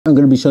I'm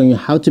going to be showing you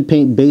how to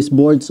paint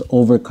baseboards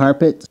over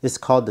carpet. It's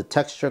called the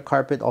texture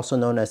carpet, also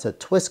known as a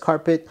twist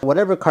carpet.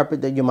 Whatever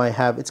carpet that you might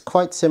have, it's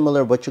quite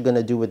similar what you're going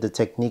to do with the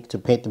technique to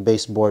paint the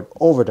baseboard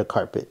over the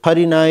carpet.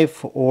 Putty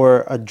knife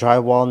or a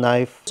drywall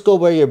knife. Just go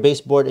where your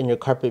baseboard and your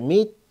carpet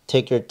meet.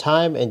 Take your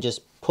time and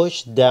just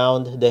push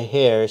down the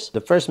hairs.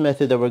 The first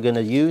method that we're going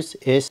to use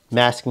is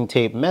masking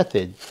tape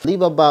method.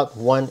 Leave about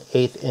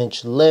 1/8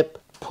 inch lip.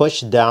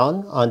 Push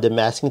down on the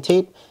masking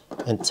tape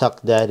and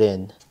tuck that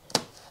in.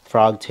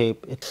 Frog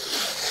tape it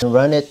and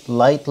run it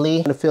lightly.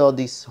 I'm going to fill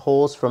these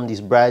holes from these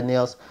brad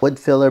nails. Wood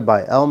filler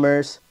by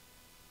Elmer's.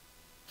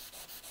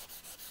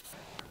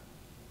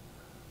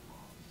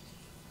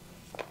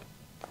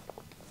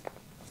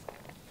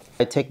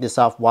 I take this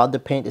off while the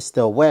paint is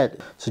still wet,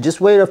 so just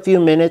wait a few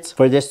minutes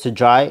for this to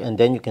dry and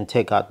then you can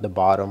take out the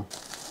bottom.